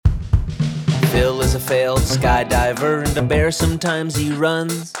Phil is a failed skydiver, and a bear sometimes he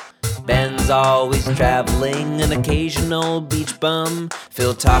runs. Ben's always traveling, an occasional beach bum.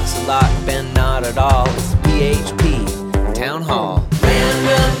 Phil talks a lot, Ben not at all. It's PHP Town Hall.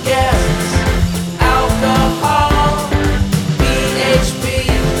 Random guests, alcohol. PHP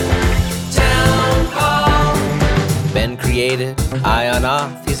Town Hall. Ben created Ion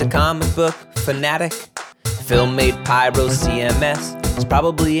Off, he's a comic book fanatic. Phil made Pyro CMS, he's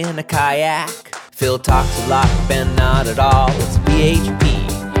probably in a kayak. Phil talks a lot, Ben not at all. It's PHP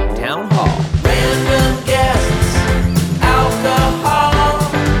Town Hall. Random guests, alcohol.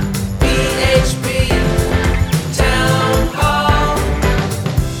 PHP Town Hall.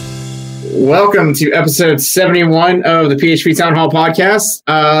 Welcome to episode 71 of the PHP Town Hall podcast,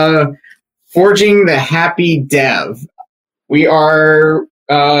 Forging the Happy Dev. We are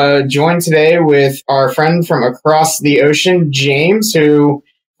joined today with our friend from across the ocean, James, who,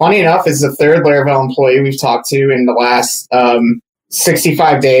 funny enough, is the third Laravel employee we've talked to in the last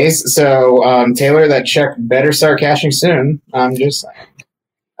 65 days. So, Taylor, that check better start cashing soon. I'm just saying.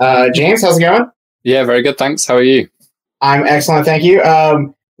 James, how's it going? Yeah, very good. Thanks. How are you? I'm excellent. Thank you.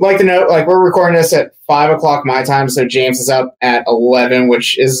 Like to note, we're recording this at 5 o'clock my time, so James is up at 11,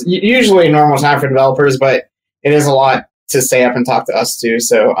 which is usually a normal time for developers, but it is a lot to stay up and talk to us too.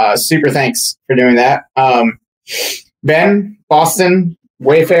 So super thanks for doing that. Ben, Boston,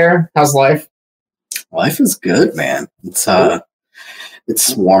 Wayfair, how's life? Life is good, man. It's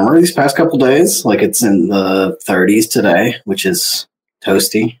warmer these past couple days. It's in the 30s today, which is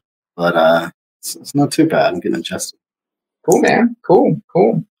toasty, but it's not too bad. I'm getting adjusted. Cool, man. Cool.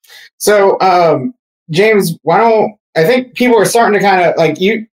 So, James, I think people are starting to kind of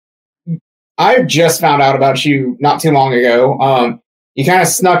I just found out about you not too long ago. You kind of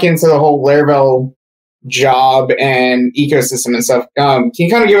snuck into the whole Laravel job and ecosystem and stuff. Can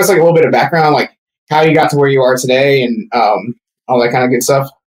you kind of give us a little bit of background, how you got to where you are today and all that kind of good stuff?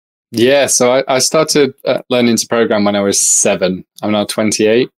 Yeah, so I started learning to program when I was 7. I'm now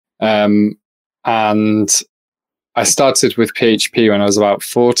 28. And I started with PHP when I was about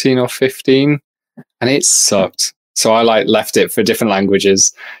 14 or 15, and it sucked. So I left it for different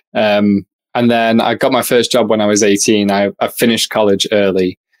languages. And then I got my first job when I was 18. I finished college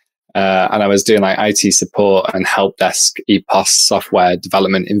early, and I was doing IT support and help desk EPOS software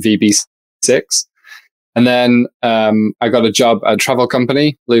development in VB6. And then I got a job at a travel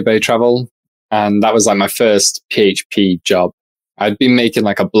company, Blue Bay Travel, and that was my first PHP job. I'd been making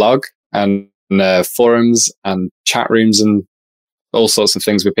a blog and forums and chat rooms and all sorts of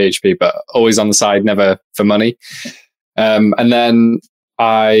things with PHP, but always on the side, never for money. And then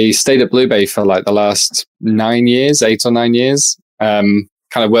I stayed at Blue Bay for the last 8 or 9 years. Kind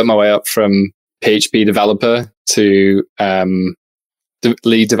of worked my way up from PHP developer to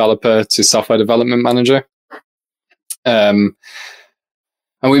lead developer to software development manager. And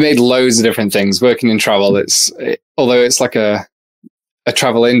we made loads of different things. Working in travel, although it's a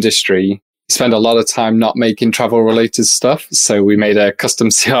travel industry, you spend a lot of time not making travel related stuff. So we made a custom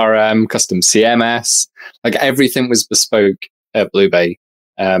CRM, custom CMS, everything was bespoke at Blue Bay.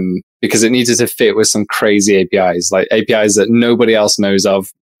 Because it needed to fit with some crazy APIs, APIs that nobody else knows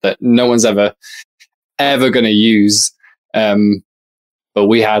of, that no one's ever going to use. But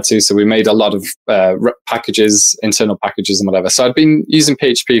we had to, so we made a lot of packages, internal packages and whatever. So I'd been using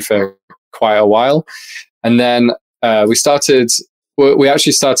PHP for quite a while. And then we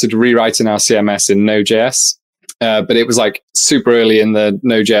actually started rewriting our CMS in Node.js. But it was super early in the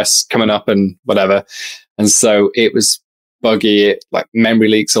Node.js coming up and whatever. And so it was buggy, memory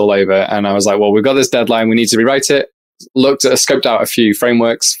leaks all over. And I was well, we've got this deadline, we need to rewrite it. Scoped out a few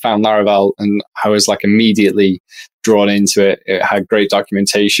frameworks, found Laravel, and I was immediately drawn into it. It had great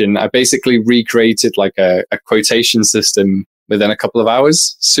documentation. I basically recreated a quotation system within a couple of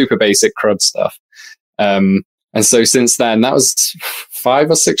hours, super basic CRUD stuff. And so since then, that was 5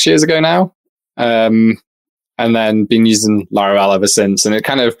 or 6 years ago now. And then been using Laravel ever since. And it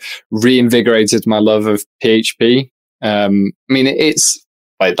kind of reinvigorated my love of PHP. It's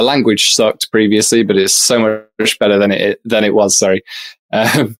the language sucked previously, but it's so much better than it was. Sorry.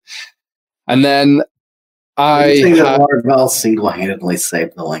 And then I think that Laravel single-handedly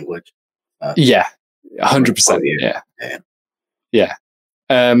saved the language. 100%. Yeah.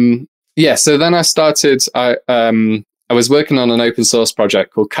 So then I started. I was working on an open source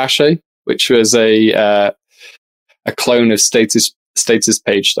project called Cache, which was a clone of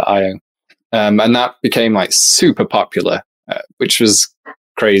statuspage.io. And that became super popular, which was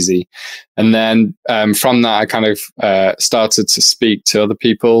crazy. And then from that, I kind of started to speak to other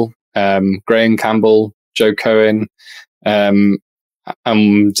people, Graham Campbell, Joe Cohen,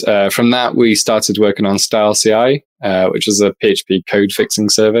 And from that, we started working on Style CI, which is a PHP code fixing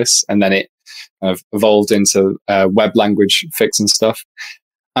service. And then it kind of evolved into web language fixing stuff.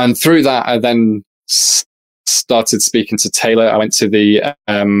 And through that, I then started speaking to Taylor. I went to the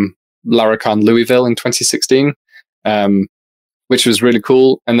Laracon Louisville in 2016, which was really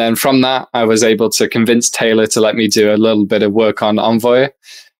cool. And then from that, I was able to convince Taylor to let me do a little bit of work on Envoy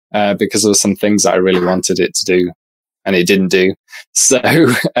because there were some things that I really wanted it to do and it didn't do. So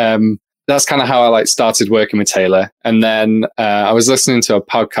that's kind of how I like started working with Taylor. And then I was listening to a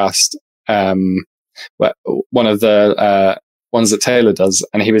podcast, one of the ones that Taylor does,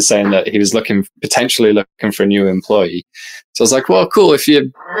 and he was saying that he was potentially looking for a new employee. So I was like, well, cool. If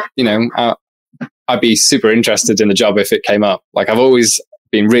I'd be super interested in the job if it came up. Like I've always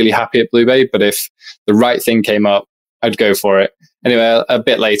been really happy at Blue Bay, but if the right thing came up, I'd go for it. Anyway, a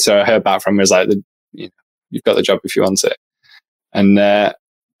bit later, I heard back from him. He was like, you've got the job if you want it. And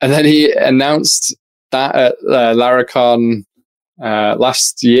then he announced that at Laracon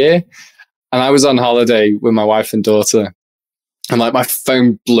last year. And I was on holiday with my wife and daughter. And like my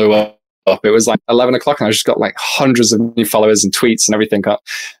phone blew up. It was like 11 o'clock and I just got like hundreds of new followers and tweets and everything up.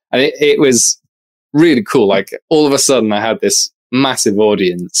 And it was really cool. Like all of a sudden I had this massive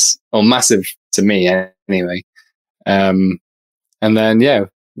audience, or massive to me anyway. And then, yeah,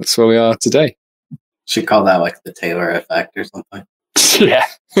 that's where we are today. Should call that like the Taylor effect or something. Yeah.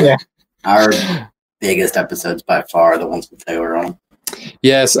 Yeah. Our biggest episodes by far are the ones with Taylor on.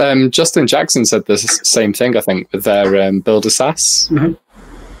 Yes, Justin Jackson said the same thing, I think, with their Build a SaaS. Mm-hmm.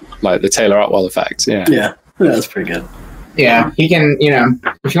 Like the Taylor Otwell effect, yeah. Yeah, that's pretty good. Yeah, he can,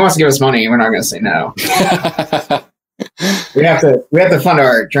 if he wants to give us money, we're not going to say no. we have to fund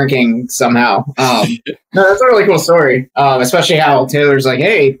our drinking somehow. No, that's a really cool story, especially how Taylor's like,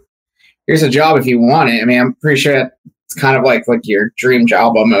 hey, here's a job if you want it. I mean, I'm pretty sure it's kind of like your dream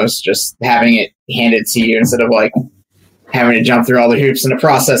job almost, just having it handed to you instead of like having to jump through all the hoops and the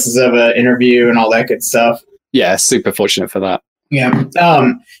processes of an interview and all that good stuff. Yeah, super fortunate for that. Yeah.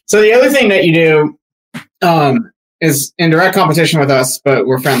 So the other thing that you do is in direct competition with us, but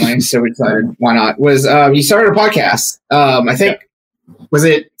we're friendly, so we decided why not, was you started a podcast. I think, was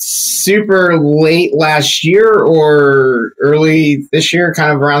it super late last year or early this year,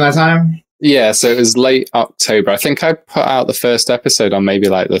 kind of around that time? Yeah, so it was late October. I think I put out the first episode on maybe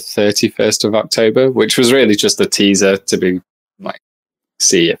like the 31st of October, which was really just a teaser to be like,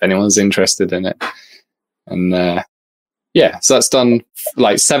 see if anyone's interested in it. And yeah, so that's done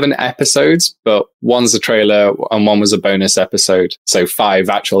like 7 episodes, but one's a trailer and one was a bonus episode. So 5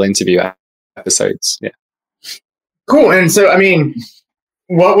 actual interview episodes. Yeah. Cool. And so, I mean,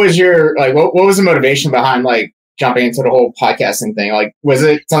 what was your, like, what was the motivation behind like jumping into the whole podcasting thing? Like, was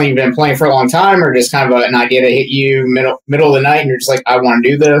it something you've been playing for a long time, or just kind of an idea that hit you middle of the night and you're just like, I want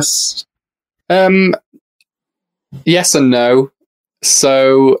to do this? Yes and no.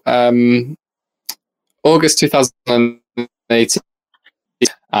 So, August 2018,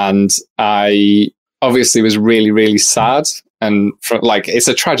 and I obviously was really, really sad, and it's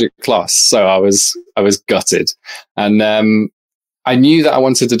a tragic loss. So I was gutted, and I knew that I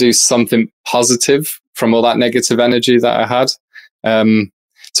wanted to do something positive from all that negative energy that I had.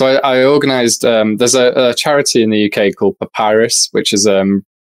 So I organized, there's a charity in the UK called Papyrus, which is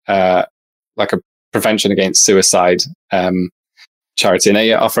like a prevention against suicide charity, and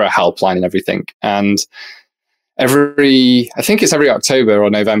they offer a helpline and everything. And I think it's every October or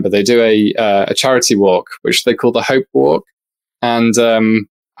November, they do a charity walk, which they call the Hope Walk. And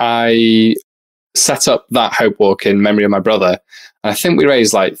I set up that Hope Walk in memory of my brother. And I think we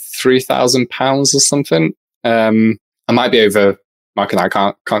raised like £3,000 or something. I might be over marking, I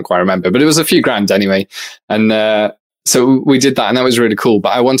can't quite remember, but it was a few grand anyway. And so we did that, and that was really cool.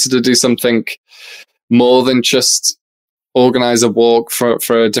 But I wanted to do something more than just organize a walk for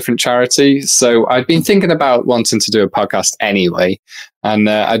a different charity. So I'd been thinking about wanting to do a podcast anyway, and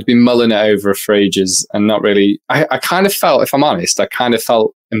I'd been mulling it over for ages and not really, I kind of felt, if I'm honest, I kind of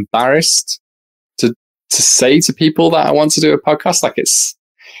felt embarrassed to say to people that I want to do a podcast. Like it's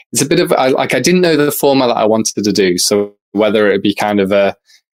a bit of, I didn't know the format that I wanted to do. So whether it be kind of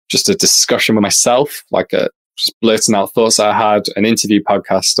just a discussion with myself, like just blurting out thoughts that I had, an interview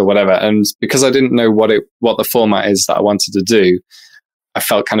podcast or whatever. And because I didn't know what the format is that I wanted to do, I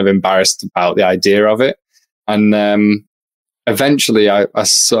felt kind of embarrassed about the idea of it. And eventually I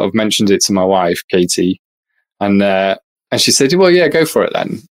sort of mentioned it to my wife, Katie, and she said, well, yeah, go for it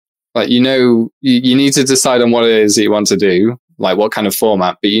then. Like, you need to decide on what it is that you want to do, like what kind of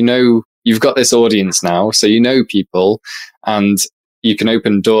format, but you've got this audience now, so people, and you can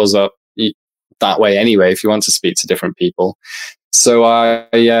open doors up that way anyway if you want to speak to different people. So I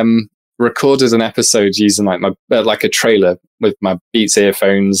recorded an episode using like a trailer with my Beats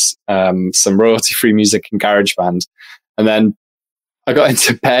earphones, some royalty-free music and GarageBand, and then I got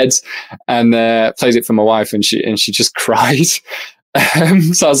into bed and played it for my wife, and she just cried.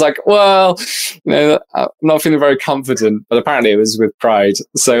 So I was like, well, I'm not feeling very confident, but apparently it was with pride.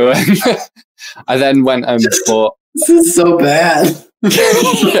 So I then went and bought. This is so bad.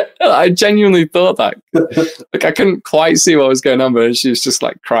 Yeah, I genuinely thought that. Like, I couldn't quite see what was going on, but she was just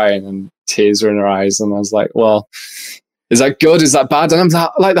like crying and tears were in her eyes. And I was like, well, is that good? Is that bad? And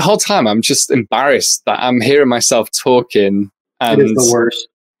I'm like, the whole time I'm just embarrassed that I'm hearing myself talking. And it is the worst.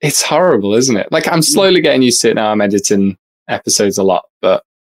 It's horrible, isn't it? Like, I'm slowly getting used to it now. I'm editing episodes a lot, but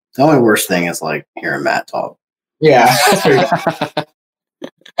the only worst thing is like hearing Matt talk. Yeah,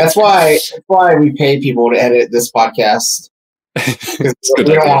 that's why we pay people to edit this podcast. We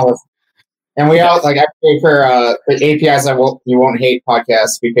don't want to listen. And we all I pay for the APIs. You won't hate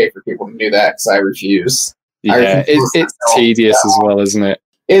podcasts. We pay for people to do that because I refuse. Yeah, it's tedious as well, isn't it?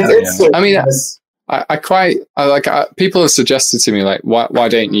 It's so I mean, people have suggested to me, like, why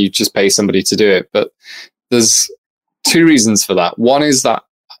don't you just pay somebody to do it? But there's two reasons for that. One is that,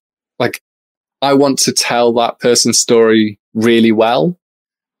 like, I want to tell that person's story really well,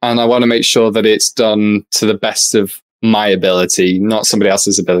 and I want to make sure that it's done to the best of my ability, not somebody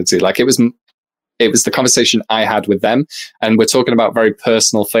else's ability. Like, it was the conversation I had with them, and we're talking about very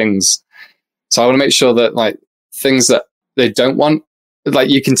personal things. So I want to make sure that, like, things that they don't want, like,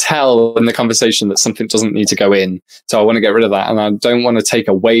 you can tell in the conversation that something doesn't need to go in. So I want to get rid of that, and I don't want to take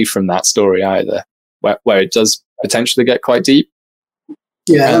and from that story either, where it does potentially get quite deep.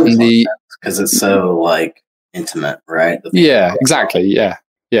 Yeah, because it's so like intimate, right? Yeah, exactly. Yeah.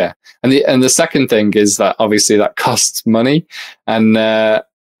 And the second thing is that obviously that costs money, and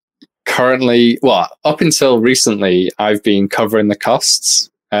currently, up until recently, I've been covering the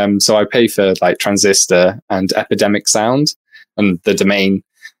costs. So I pay for like Transistor and Epidemic Sound and the domain,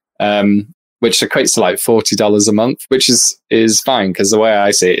 which equates to like $40 a month, which is fine, because the way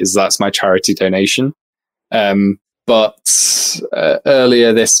I see it is that's my charity donation. But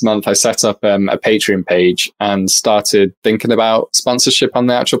earlier this month, I set up a Patreon page and started thinking about sponsorship on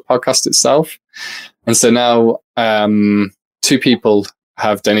the actual podcast itself. And so now 2 people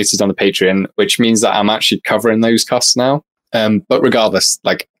have donated on the Patreon, which means that I'm actually covering those costs now. But regardless,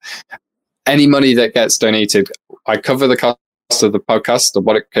 like, any money that gets donated, I cover the cost of the podcast, or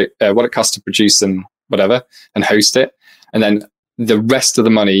what it costs to produce and whatever, and host it. And then the rest of the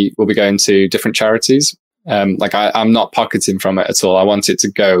money will be going to different charities. Like, I'm not pocketing from it at all. I want it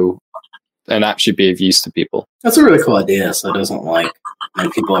to go and actually be of use to people. That's a really cool idea. So it doesn't like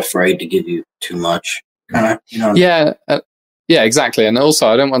make people afraid to give you too much, kind of, Yeah, exactly. And also,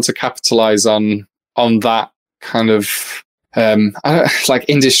 I don't want to capitalize on that kind of like,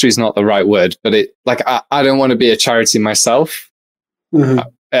 industry is not the right word, but I don't want to be a charity myself. Mm-hmm.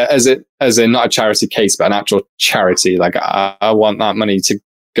 As in not a charity case, but an actual charity. Like, I want that money to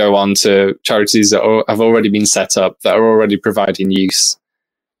go on to charities that have already been set up, that are already providing use.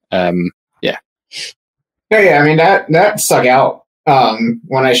 Yeah. I mean, that stuck out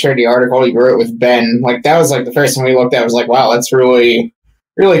when I shared the article you wrote with Ben. Like, that was like the first thing we looked at. Was like, wow, that's really,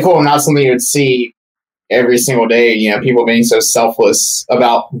 really cool. Not something you would see every single day. You know, people being so selfless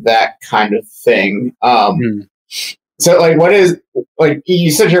about that kind of thing. So, like, what is, like, you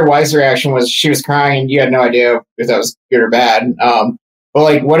said your wife's reaction was she was crying and you had no idea if that was good or bad. But,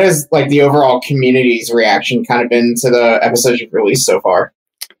 like, what is, like, the overall community's reaction kind of been to the episodes you've released so far?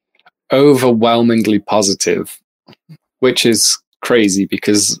 Overwhelmingly positive, which is crazy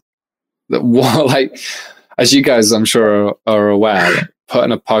because, like, as you guys, I'm sure, are aware,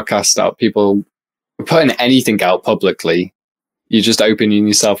 putting a podcast out, people putting anything out publicly, you're just opening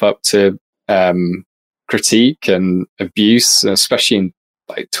yourself up to critique and abuse, especially in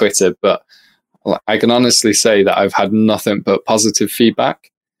like Twitter. But I can honestly say that I've had nothing but positive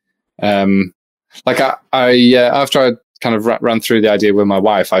feedback. Like, I after I kind of ran through the idea with my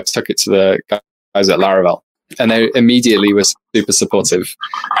wife, I took it to the guys at Laravel, and they immediately were super supportive.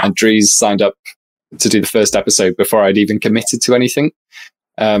 And Dries signed up to do the first episode before I'd even committed to anything,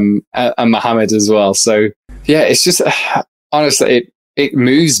 and Mohammed as well. So yeah, it's just honestly, it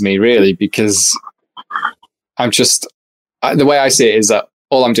moves me really, because I'm just, the way I see it is that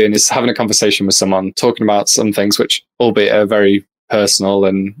all I'm doing is having a conversation with someone, talking about some things which, albeit, are very personal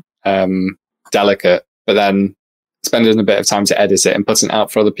and delicate, but then spending a bit of time to edit it and putting it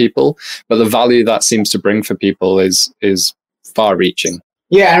out for other people. But the value that seems to bring for people is far-reaching.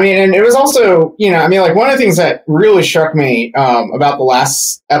 Yeah, I mean, and it was also, like one of the things that really struck me about the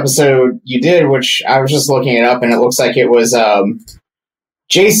last episode you did, which I was just looking it up, and it looks like it was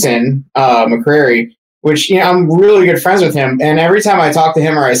Jason McCrary, which, I'm really good friends with him. And every time I talk to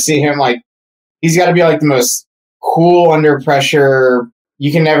him or I see him, like, he's got to be like the most cool under pressure.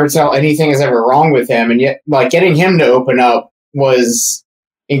 You can never tell anything is ever wrong with him. And yet, like, getting him to open up was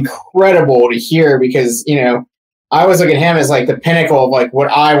incredible to hear because, I always look at him as like the pinnacle of like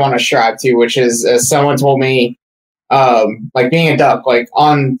what I want to strive to, which is, as someone told me, like being a duck, like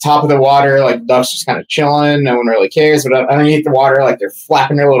on top of the water, like ducks just kind of chilling, no one really cares. But underneath the water, like they're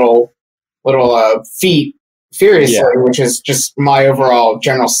flapping their little feet furiously, which is just my overall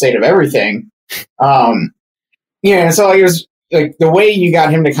general state of everything. And so like, it was like the way you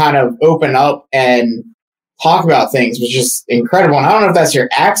got him to kind of open up and talk about things was just incredible. And I don't know if that's your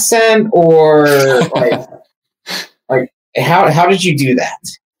accent or like. Like, how did you do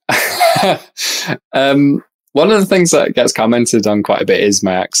that? One of the things that gets commented on quite a bit is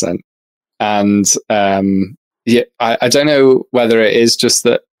my accent. And I don't know whether it is just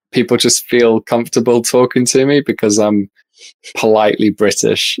that people just feel comfortable talking to me because I'm politely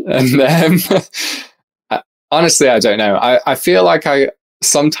British. And honestly, I don't know. I feel like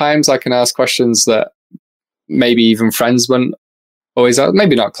sometimes I can ask questions that maybe even friends wouldn't always ask.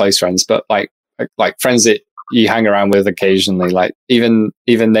 Maybe not close friends, but like friends that you hang around with occasionally, like even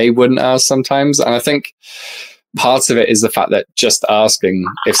they wouldn't ask sometimes. And I think part of it is the fact that just asking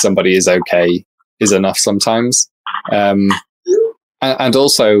if somebody is okay is enough sometimes. And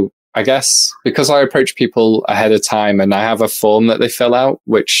also, I guess, because I approach people ahead of time and I have a form that they fill out,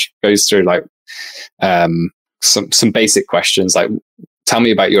 which goes through like some basic questions like, tell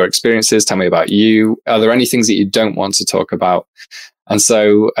me about your experiences, tell me about you. Are there any things that you don't want to talk about? And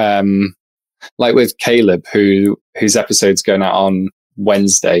so, like with Caleb, whose episode's going out on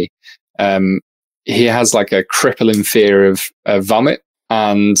Wednesday, he has like a crippling fear of vomit.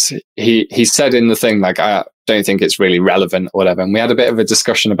 And he said in the thing, like, I don't think it's really relevant or whatever. And we had a bit of a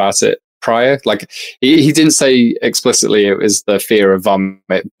discussion about it prior. Like he didn't say explicitly it was the fear of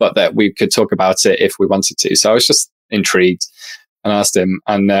vomit, but that we could talk about it if we wanted to. So I was just intrigued and asked him.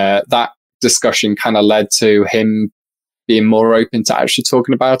 And that discussion kind of led to him being more open to actually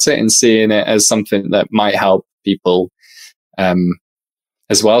talking about it and seeing it as something that might help people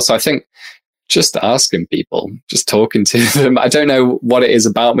as well. So I think just asking people, just talking to them. I don't know what it is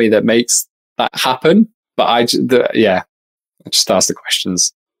about me that makes that happen, but I just ask the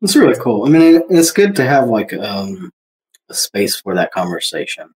questions. It's really cool. I mean, it's good to have like a space for that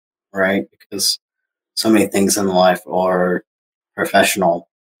conversation, right? Because so many things in life are professional,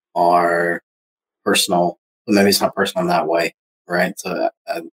 are personal, but maybe it's not personal in that way, right? So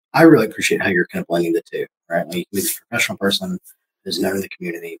I really appreciate how you're kind of blending the two, right? Like you can be the professional person who's known in the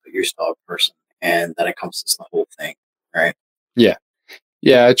community, but you're still a person, and that encompasses the whole thing, right? Yeah.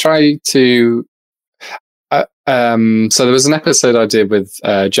 I try to. So there was an episode I did with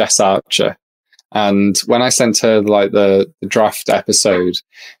Jess Archer, and when I sent her like the draft episode,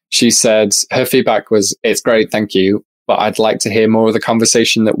 she said her feedback was, "It's great, thank you, but I'd like to hear more of the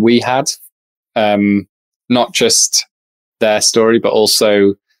conversation that we had, not just their story, but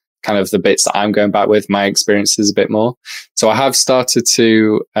also kind of the bits that I'm going back with, my experiences a bit more." So I have started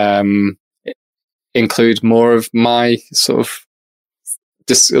to include more of my sort of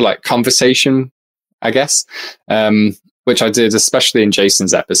like conversation, I guess, which I did especially in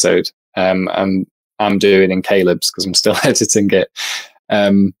Jason's episode, and I'm doing in Caleb's because I'm still editing it.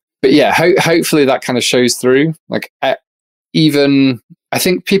 But yeah, hopefully that kind of shows through. Like even I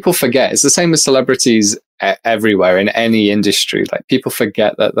think people forget. It's the same with celebrities everywhere in any industry. Like people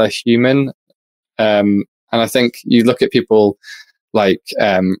forget that they're human, and I think you look at people like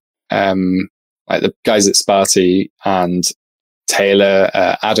the guys at Sparty and Taylor,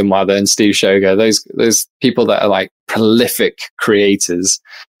 Adam Wather and Steve Shoga, those people that are like prolific creators,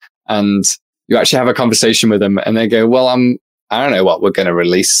 and you actually have a conversation with them and they go, well, I don't know what we're going to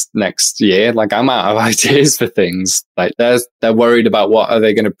release next year. Like I'm out of ideas for things. Like they're worried about what are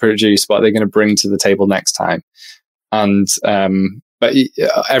they going to produce, what are they going to bring to the table next time. And, but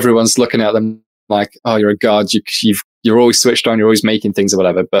everyone's looking at them like, oh, you're a god. You're always switched on. You're always making things or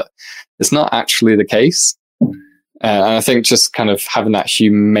whatever, but it's not actually the case. And I think just kind of having that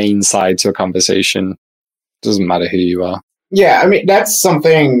humane side to a conversation, doesn't matter who you are. Yeah, I mean, that's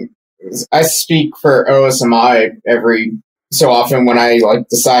something I speak for OSMI every so often when I like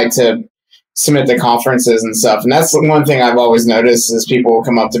decide to submit to conferences and stuff. And that's the one thing I've always noticed is people will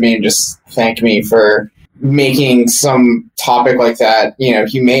come up to me and just thank me for making some topic like that,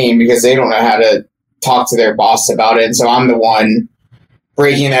 humane, because they don't know how to talk to their boss about it. And so I'm the one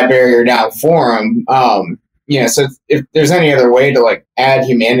breaking that barrier down for them. So if there's any other way to like add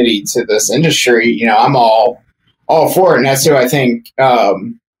humanity to this industry, I'm all for it. And that's who I think,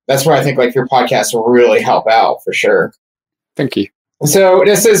 that's where I think like your podcast will really help out for sure. Thank you. So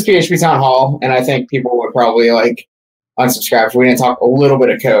this is PHP Town Hall, and I think people would probably like unsubscribe if we didn't talk a little bit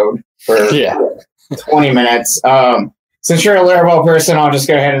of code for 20 minutes. Since you're a Laravel person, I'll just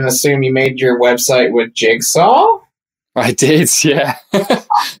go ahead and assume you made your website with Jigsaw. I did, yeah.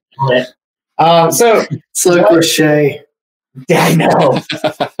 So crochet. I know.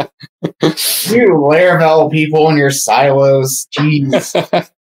 You Laravel people in your silos. Jeez.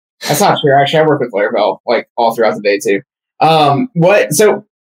 That's not true. Actually, I work with Laravel like all throughout the day too. So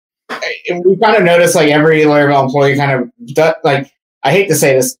we kind of notice like every Laravel employee kind of like, I hate to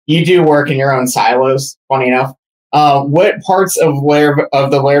say this, you do work in your own silos, funny enough. What parts of the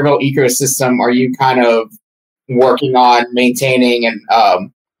Laravel ecosystem are you kind of working on maintaining and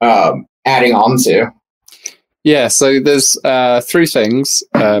adding on to? Yeah, so there's three things.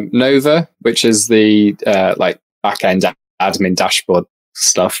 Nova, which is the like back-end admin dashboard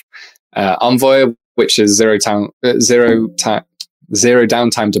stuff. Envoy, which is zero downtime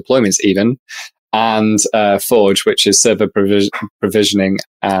deployments even. And Forge, which is server provisioning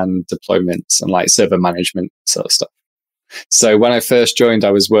and deployments and like server management sort of stuff. So when I first joined,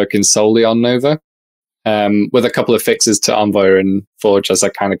 I was working solely on Nova, with a couple of fixes to Envoy and Forge as I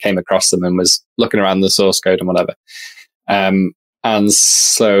kind of came across them and was looking around the source code and whatever. And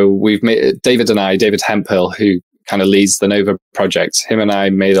so we've made David Hemphill, who kind of leads the Nova project. Him and I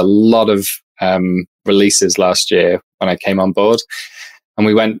made a lot of releases last year when I came on board, and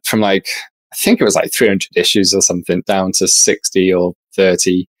we went from like, I think it was like 300 issues or something down to 60 or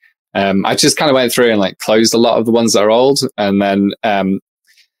 30. I just kind of went through and like closed a lot of the ones that are old. And then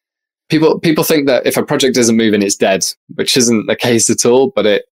people think that if a project isn't moving, it's dead, which isn't the case at all.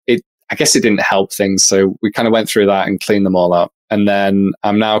 But I guess it didn't help things. So we kind of went through that and cleaned them all up. And then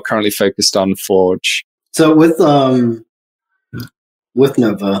I'm now currently focused on Forge. So with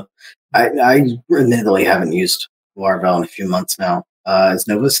Nova, I admittedly haven't used Laravel in a few months now. Is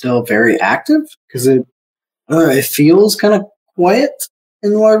Nova still very active? Because it feels kind of quiet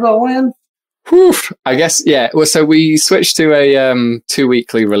in Laravel land. Whew, I guess, yeah. Well, so we switched to a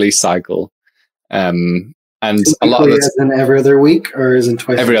 2-weekly release cycle. And a lot of it is in every other week, or is it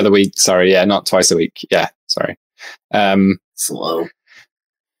twice? Every other week. Sorry, yeah, not twice a week. Yeah, sorry. Slow.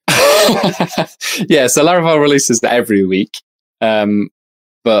 Yeah, so Laravel releases every week.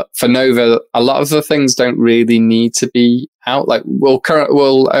 But for Nova, a lot of the things don't really need to be out. Like we'll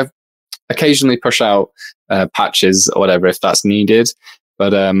occasionally push out patches or whatever if that's needed.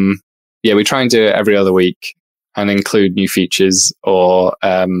 But yeah, we try and do it every other week and include new features or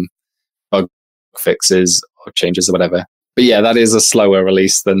bug fixes or changes or whatever. But yeah, that is a slower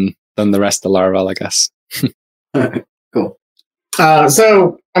release than the rest of Laravel, I guess. Cool.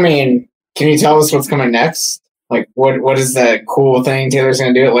 So, I mean, can you tell us what's coming next? Like, what is that cool thing Taylor's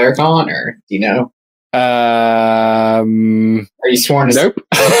going to do at Laracon, or do you know? Are you sworn to? Nope.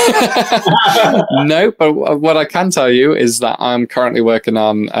 Nope. But what I can tell you is that I'm currently working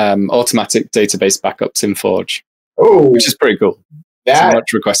on automatic database backups in Forge. Oh, which is pretty cool. It's a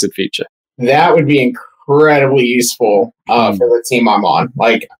much requested feature. That would be incredibly useful for the team I'm on.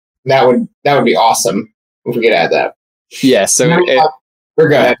 Like that would be awesome if we could add that. Yeah. So we're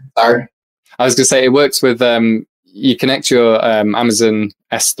good. Sorry. I was going to say it works with you connect your Amazon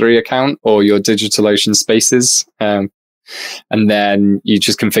S3 account or your DigitalOcean Spaces, and then you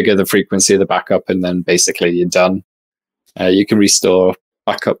just configure the frequency of the backup, and then basically you're done. You can restore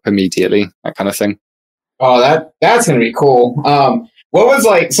backup immediately, that kind of thing. Oh, that's going to be cool. What was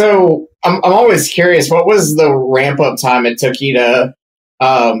like? So I'm always curious. What was the ramp up time it took you to,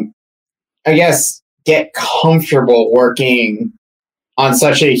 I guess, get comfortable working on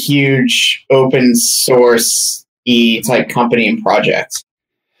such a huge open source type company and project?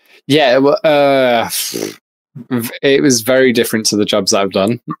 Yeah, it was very different to the jobs that I've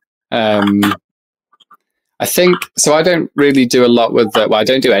done. I think so. I don't really do a lot with I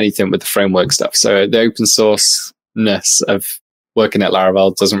don't do anything with the framework stuff. So the open sourceness of working at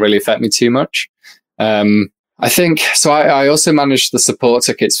Laravel doesn't really affect me too much. I think so. I also managed the support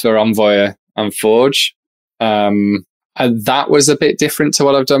tickets for Envoy and Forge. And that was a bit different to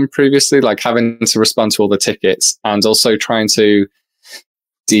what I've done previously, like having to respond to all the tickets and also trying to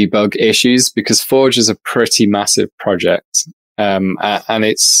debug issues, because Forge is a pretty massive project. And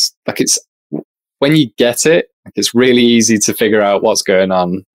it's when you get it, it's really easy to figure out what's going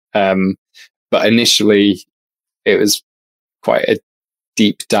on. But initially it was quite a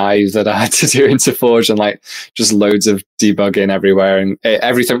deep dive that I had to do into Forge, and like just loads of debugging everywhere, and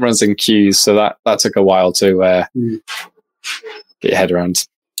everything runs in queues. So that took a while to get your head around.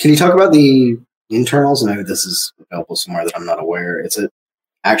 Can you talk about the internals? Maybe this is available somewhere that I'm not aware. Is it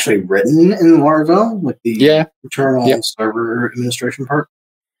actually written in Laravel, like the internal server administration part?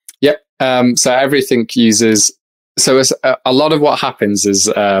 Yep. So everything uses. So it's, a lot of what happens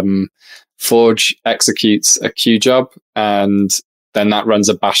is Forge executes a queue job, and then that runs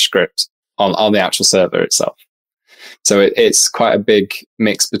a bash script on the actual server itself. So it's quite a big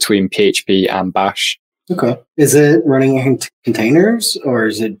mix between PHP and bash. Okay. Is it running in containers, or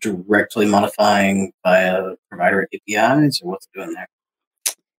is it directly modifying via provider APIs, or what's it doing there?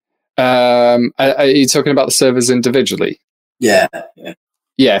 Are you talking about the servers individually? Yeah.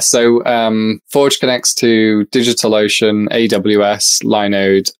 Yeah, so Forge connects to DigitalOcean, AWS,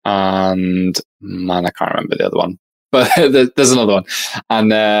 Linode, and I can't remember the other one, but there's another one.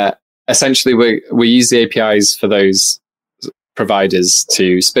 And essentially, we use the APIs for those providers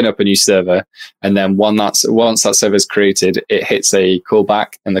to spin up a new server, and then once that server is created, it hits a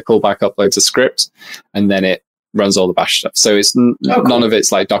callback, and the callback uploads a script, and then it runs all the bash stuff. So it's none of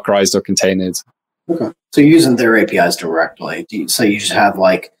it's like Dockerized or contained. Okay. So you're using their APIs directly. So you just have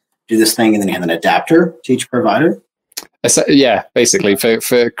like do this thing, and then you have an adapter to each provider? Yeah, basically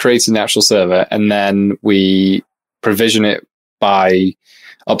for creating the actual server, and then we provision it by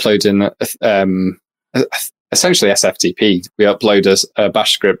uploading essentially SFTP. We upload a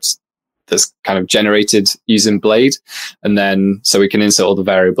bash script that's kind of generated using Blade, and then so we can insert all the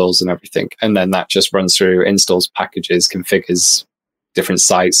variables and everything, and then that just runs through, installs packages, configures different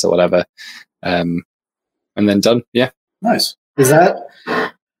sites or whatever, and then done. Yeah, nice. Is that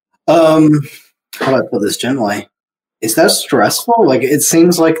how do I put this gently? Is that stressful? Like, it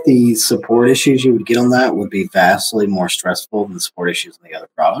seems like the support issues you would get on that would be vastly more stressful than the support issues in the other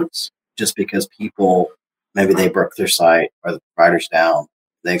products, just because people, maybe they broke their site or the provider's down.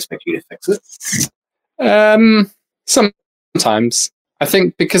 They expect you to fix it? Sometimes. I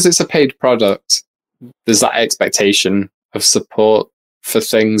think because it's a paid product, there's that expectation of support for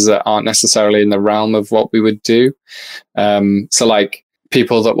things that aren't necessarily in the realm of what we would do. So like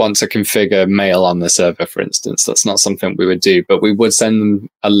people that want to configure mail on the server, for instance, that's not something we would do, but we would send them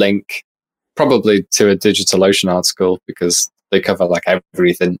a link probably to a DigitalOcean article because they cover like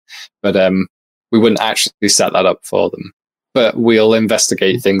everything. But we wouldn't actually set that up for them. But we'll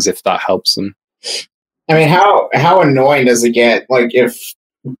investigate things if that helps them. I mean, how annoying does it get? Like if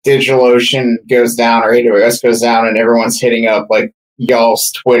DigitalOcean goes down or AWS goes down and everyone's hitting up like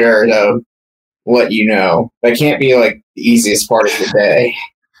y'all's Twitter to let you know. That can't be like the easiest part of the day.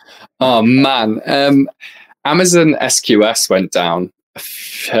 Oh man. Amazon SQS went down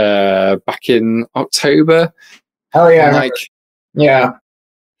back in October. Oh yeah. Yeah.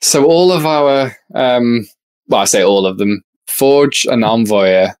 So all of our, I say all of them, Forge and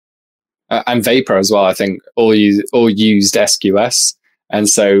Envoy and Vapor as well, I think all used SQS. And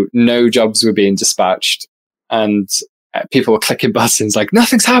so no jobs were being dispatched, and people were clicking buttons like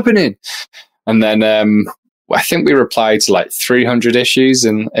nothing's happening. And then I think we replied to like 300 issues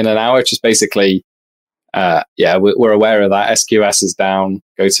in an hour, just basically, we're aware of that. SQS is down.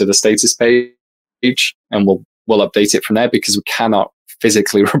 Go to the status page, and we'll update it from there, because we cannot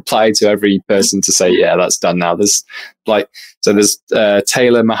physically reply to every person to say, yeah, that's done now. There's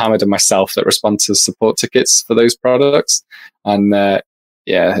Taylor, Mohammed, and myself that respond to support tickets for those products. And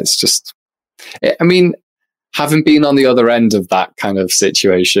it's just, I mean, having been on the other end of that kind of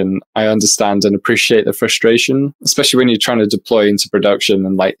situation, I understand and appreciate the frustration, especially when you're trying to deploy into production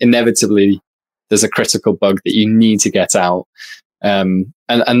and like inevitably there's a critical bug that you need to get out. And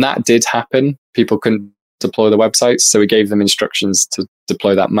that did happen. People couldn't deploy the websites, so we gave them instructions to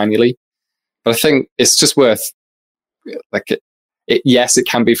deploy that manually. But I think it's just worth yes, it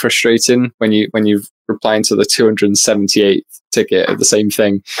can be frustrating when you're replying to the 278th ticket of the same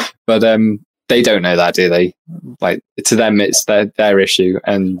thing, but they don't know that, do they? Like, to them, it's their issue,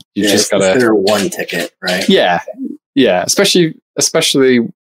 and you just gotta. Consider one ticket, right? Yeah. Especially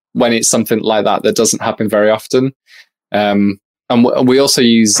when it's something like that doesn't happen very often. And we also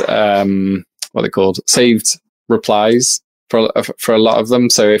use what they're called, saved replies for a lot of them.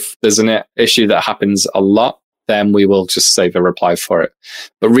 So if there's an issue that happens a lot, then we will just save a reply for it.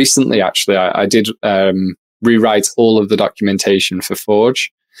 But recently, actually, I did rewrite all of the documentation for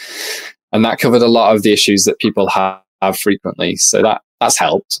Forge, and that covered a lot of the issues that people have frequently. So that's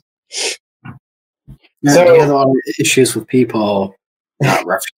helped. Now, do you have a lot of issues with people not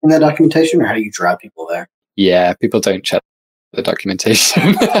referencing that documentation, or how do you drive people there? Yeah, people don't check the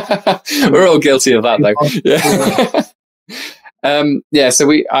documentation. We're all guilty of that, though. Yeah. So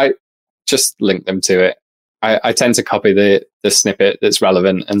I just link them to it. I tend to copy the snippet that's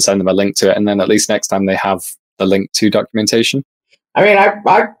relevant and send them a link to it, and then at least next time they have the link to documentation. I mean,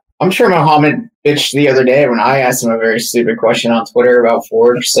 I'm sure Mohammed bitched the other day when I asked him a very stupid question on Twitter about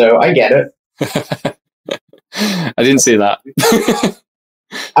Forge, so I get it. I didn't see that.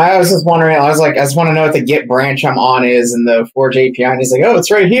 I was just wondering, I just want to know what the Git branch I'm on is in the Forge API, and he's like, oh, it's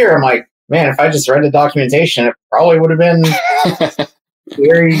right here. I'm like, man, if I just read the documentation, it probably would have been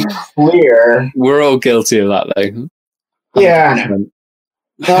very clear. We're all guilty of that, though. Yeah, I know.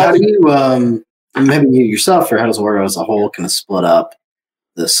 How do you, maybe you yourself, or how does Orgo as a whole kind of split up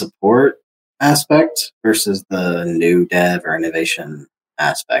the support aspect versus the new dev or innovation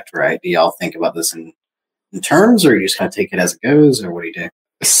aspect, right? Do y'all think about this in terms, or you just kind of take it as it goes, or what do you do?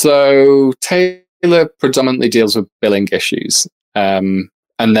 So Taylor predominantly deals with billing issues. And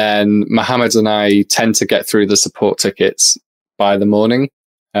then Mohammed and I tend to get through the support tickets by the morning.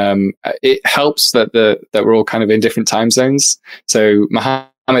 It helps that we're all kind of in different time zones. So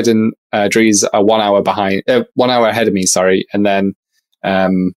Mohammed and Dries are 1 hour behind, 1 hour ahead of me, sorry. And then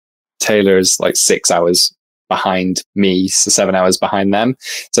Taylor's like 6 hours behind me, so 7 hours behind them.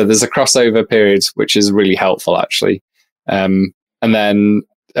 So there's a crossover period, which is really helpful, actually. And then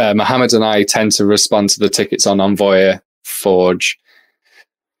Mohammed and I tend to respond to the tickets on Envoyer, Forge.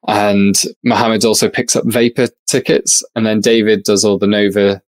 And Mohammed also picks up Vapor tickets. And then David does all the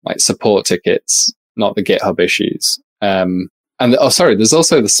Nova support tickets, not the GitHub issues. There's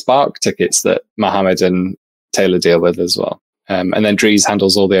also the Spark tickets that Mohammed and Taylor deal with as well. And then Dries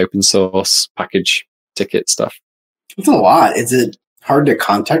handles all the open source package ticket stuff. It's a lot. Is it hard to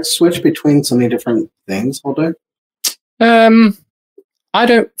context switch between so many different things all day? I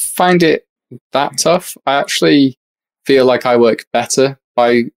don't find it that tough. I actually feel like I work better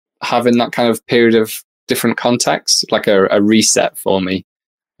by having that kind of period of different context, like a reset for me.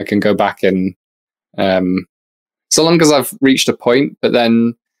 I can go back and so long as I've reached a point, but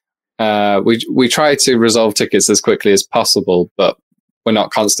then we try to resolve tickets as quickly as possible, but we're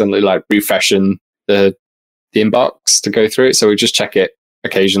not constantly refreshing the inbox to go through it. So we just check it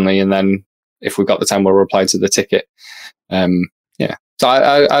occasionally, and then if we've got the time, we'll reply to the ticket. So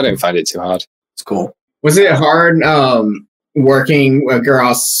I don't find it too hard. It's cool. Was it hard working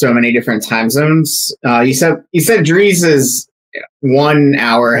across so many different time zones? You said Dries is 1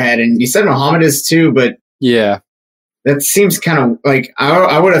 hour ahead, and you said Mohammed is too, but yeah, that seems kind of like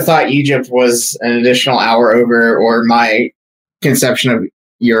I would have thought Egypt was an additional hour over, or my conception of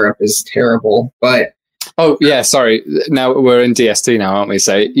Europe is terrible. But oh yeah, sorry. Now we're in DST now, aren't we?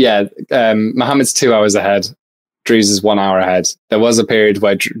 So yeah, Mohammed's 2 hours ahead. Dries is 1 hour ahead. There was a period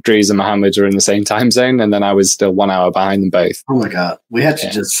where Dries and Mohammed are in the same time zone, and then I was still 1 hour behind them both. Oh my god, we had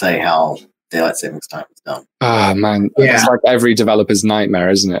to just say how daylight savings time is done. Oh man, yeah. It's like every developer's nightmare,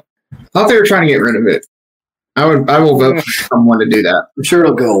 isn't it? I thought they were trying to get rid of it. I will vote for someone to do that. I'm sure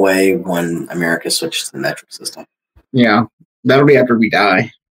it'll go away when America switches to the metric system. Yeah, that'll be after we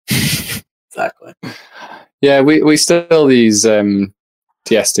die. Exactly. Yeah, we still use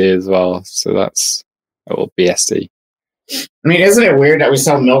DST as well, so that's BST. I mean, isn't it weird that we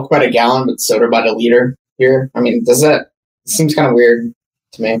sell milk by the gallon but soda by the liter here? I mean, it seems kind of weird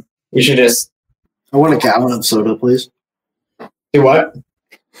to me. We should just... I want a gallon of soda, please. Do what?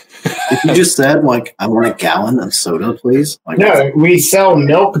 If you just said, I want a gallon of soda, please. No, we sell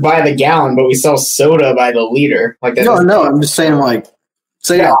milk by the gallon, but we sell soda by the liter. No, I'm just saying,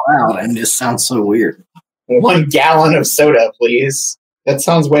 say it out loud, and it just sounds so weird. 1 gallon of soda, please. That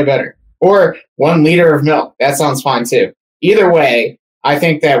sounds way better. Or 1 liter of milk. That sounds fine, too. Either way, I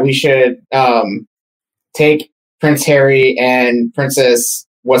think that we should take Prince Harry and Princess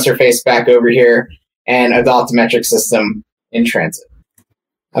What's-Her-Face back over here and adopt the metric system in transit.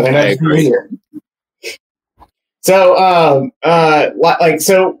 I think that's easier. So,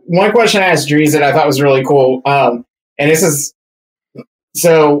 so one question I asked Dries that I thought was really cool, and this is,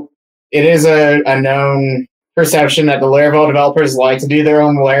 so it is a known perception that the Laravel developers like to do their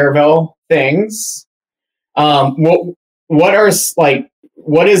own Laravel things. What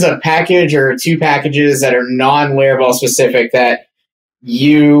is a package or 2 packages that are non-Laravel specific that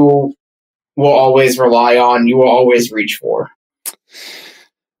you will always rely on, you will always reach for?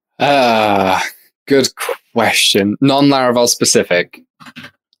 Good question. Non-Laravel specific.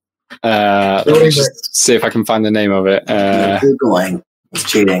 Let me just see if I can find the name of it. Googling. It's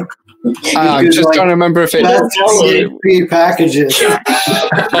cheating. I'm just trying to remember if it's PHP packages.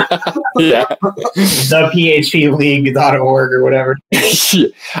 Yeah. The PHPleague.org or whatever.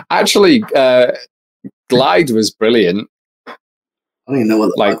 Actually, Glide was brilliant. I don't even know what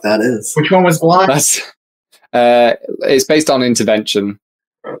the fuck that is. Which one was Glide? It's based on intervention,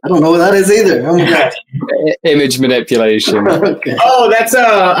 I don't know what that is either. Oh my god. image manipulation. Okay. Oh, that's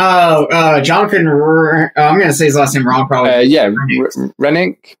Jonathan. I'm gonna say his last name wrong, probably.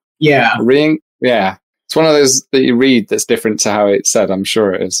 Renink. Yeah. Rink. Yeah. It's one of those that you read that's different to how it's said. I'm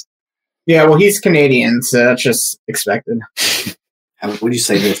sure it is. Yeah. Well, he's Canadian, so that's just expected. How would you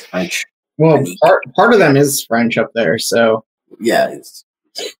say this French? Well, part of them is French up there, so. Yeah. It's,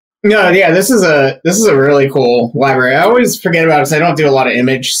 No, yeah, this is a really cool library. I always forget about it because I don't do a lot of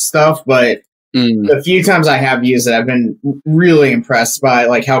image stuff, but the few times I have used it, I've been really impressed by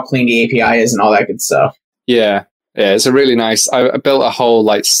like how clean the API is and all that good stuff. Yeah, it's a really nice. I built a whole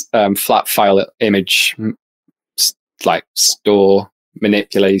like flat file image like store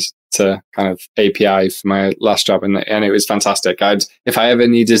manipulator kind of API for my last job, and it was fantastic. If I ever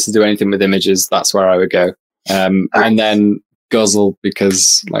needed to do anything with images, that's where I would go. And then Guzzle,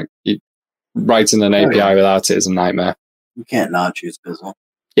 because like writing an API without it is a nightmare. you can't not choose Guzzle.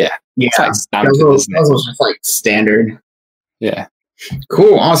 Yeah, It's like standard, isn't it? Guzzle's just like standard. Yeah.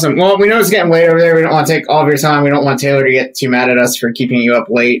 Cool, awesome. Well, we know it's getting late over there. We don't want to take all of your time. We don't want Taylor to get too mad at us for keeping you up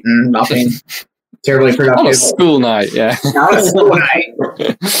late and not being terribly productive. On a school night, yeah. Not a school night.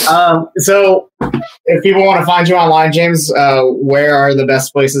 So, if people want to find you online, James, where are the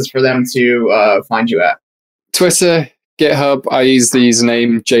best places for them to find you at? Twitter, GitHub, I use the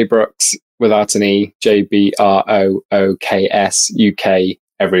username jbrooks without an E, JBROOKS UK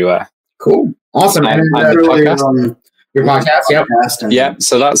everywhere. Cool, awesome. And the podcast. Your podcast, yep. Yeah,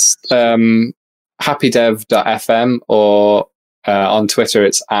 so that's happydev.fm, or on Twitter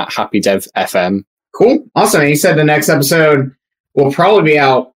it's at happydevfm. Cool, awesome. And you said the next episode will probably be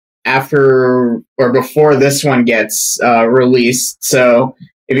out after or before this one gets released. So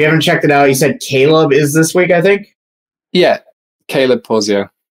if you haven't checked it out, you said Caleb is this week, I think? Yeah, Caleb Porzio.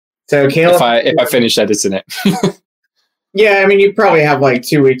 So Caleb, If I finish editing it. yeah, I mean, you probably have like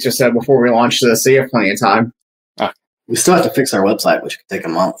 2 weeks or so before we launch this, so you have plenty of time. We still have to fix our website, which could take a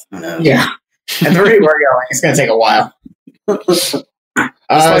month. Who knows? Yeah, at the rate we're going, it's going to take a while. It's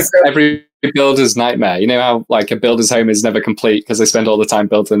like every builder's nightmare. You know how like a builder's home is never complete because they spend all the time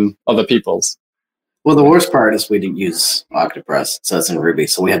building other people's? Well, the worst part is we didn't use Octopress, so it's in Ruby,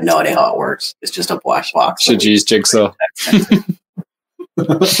 so we have no idea how it works. It's just a black box. Should use Jigsaw.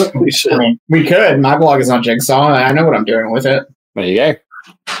 We should. I mean, we could. My blog is on Jigsaw, and I know what I'm doing with it. There you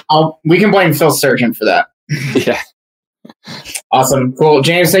go. We can blame Phil Sturgeon for that. Yeah. Awesome. Cool.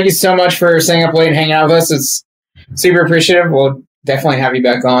 James, thank you so much for staying up late and hanging out with us. It's super appreciative. We'll definitely have you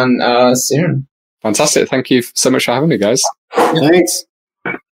back on soon. Fantastic. Thank you so much for having me, guys. Thanks.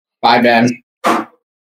 Bye, Ben.